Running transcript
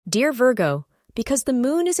Dear Virgo, because the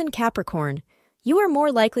moon is in Capricorn, you are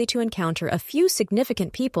more likely to encounter a few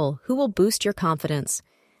significant people who will boost your confidence.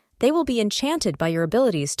 They will be enchanted by your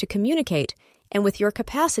abilities to communicate and with your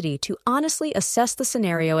capacity to honestly assess the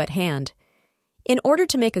scenario at hand. In order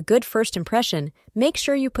to make a good first impression, make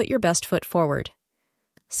sure you put your best foot forward.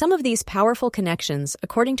 Some of these powerful connections,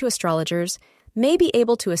 according to astrologers, may be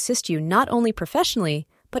able to assist you not only professionally,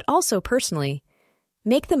 but also personally.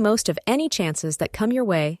 Make the most of any chances that come your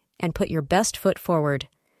way and put your best foot forward.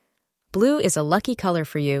 Blue is a lucky color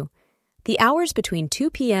for you. The hours between 2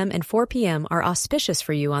 p.m. and 4 p.m. are auspicious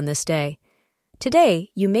for you on this day. Today,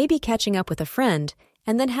 you may be catching up with a friend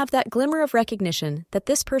and then have that glimmer of recognition that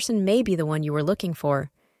this person may be the one you were looking for.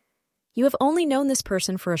 You have only known this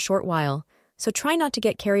person for a short while, so try not to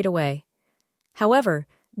get carried away. However,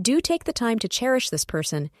 do take the time to cherish this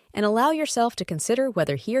person and allow yourself to consider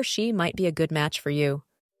whether he or she might be a good match for you.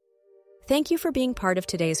 Thank you for being part of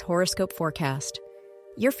today's horoscope forecast.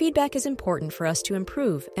 Your feedback is important for us to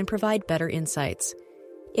improve and provide better insights.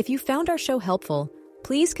 If you found our show helpful,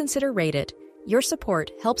 please consider rate it. Your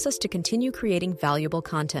support helps us to continue creating valuable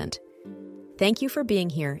content. Thank you for being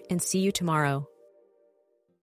here and see you tomorrow.